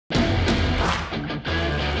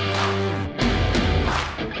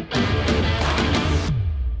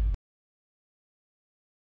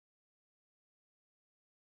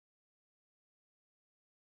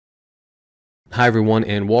Hi everyone,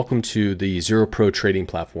 and welcome to the ZeroPro trading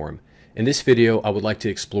platform. In this video, I would like to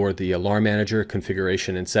explore the Alarm Manager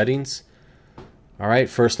configuration and settings. Alright,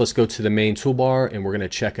 first let's go to the main toolbar and we're going to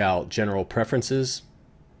check out General Preferences.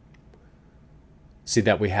 See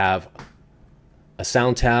that we have a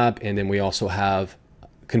sound tab, and then we also have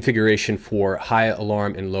configuration for high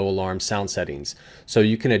alarm and low alarm sound settings. So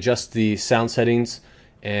you can adjust the sound settings,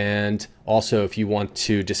 and also if you want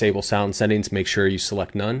to disable sound settings, make sure you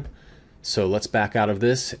select none. So let's back out of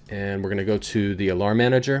this and we're going to go to the Alarm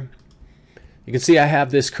Manager. You can see I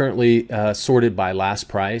have this currently sorted by last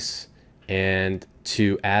price, and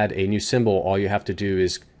to add a new symbol, all you have to do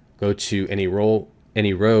is go to any row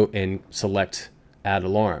and select Add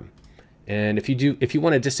Alarm. And if you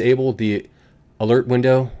want to disable the alert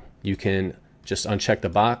window, you can just uncheck the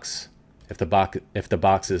box. If the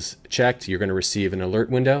box is checked, you're going to receive an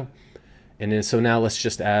alert window. And then so now let's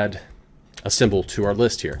just add a symbol to our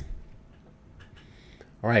list here.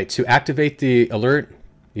 All right, to activate the alert,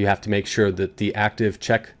 you have to make sure that the active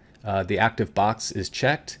box is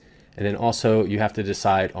checked, and then also you have to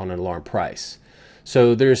decide on an alarm price.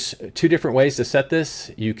 So there's two different ways to set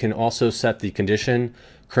this. You can also set the condition.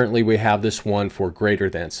 Currently we have this one for greater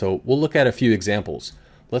than. So we'll look at a few examples.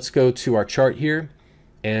 Let's go to our chart here,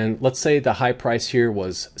 and let's say the high price here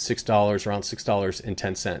was $6, around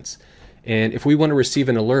 $6.10. And if we want to receive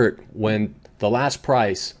an alert when the last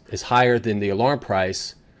price is higher than the alarm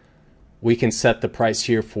price, we can set the price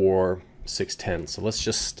here for 610. So let's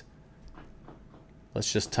just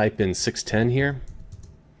type in 610 here.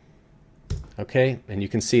 Okay, and you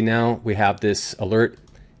can see now we have this alert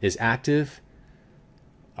is active.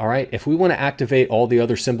 All right, if we want to activate all the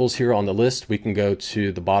other symbols here on the list, we can go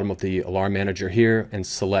to the bottom of the Alarm Manager here and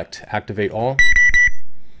select Activate All.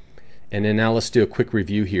 And then now let's do a quick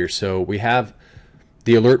review here. So we have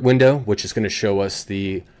the alert window, which is going to show us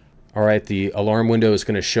the alarm window is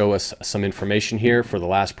going to show us some information here for the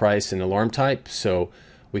last price and alarm type. So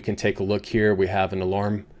we can take a look here. We have an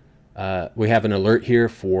alarm, we have an alert here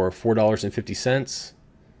for $4.50.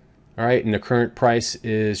 All right, and the current price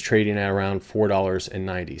is trading at around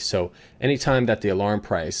 $4.90. So anytime that the alarm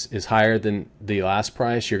price is higher than the last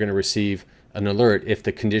price, you're going to receive an alert if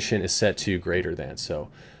the condition is set to greater than. So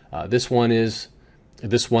this one is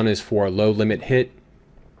for a low limit hit.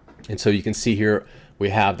 And so you can see here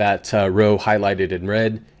we have that row highlighted in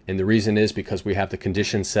red, and the reason is because we have the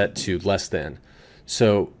condition set to less than.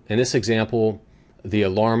 So in this example, the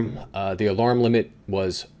alarm limit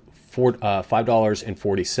was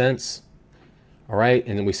 $5.40. All right,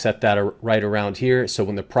 and then we set that right around here. So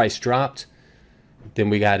when the price dropped,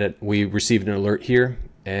 then we received an alert here,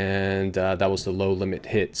 and that was the low limit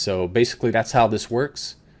hit. So basically that's how this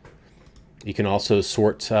works. You can also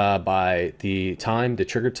sort by the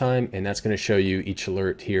trigger time, and that's going to show you each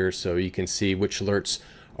alert here, so you can see which alerts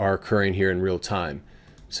are occurring here in real time.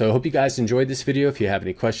 So I hope you guys enjoyed this video. If you have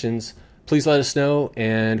any questions, please let us know,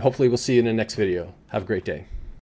 and hopefully we'll see you in the next video. Have a great day.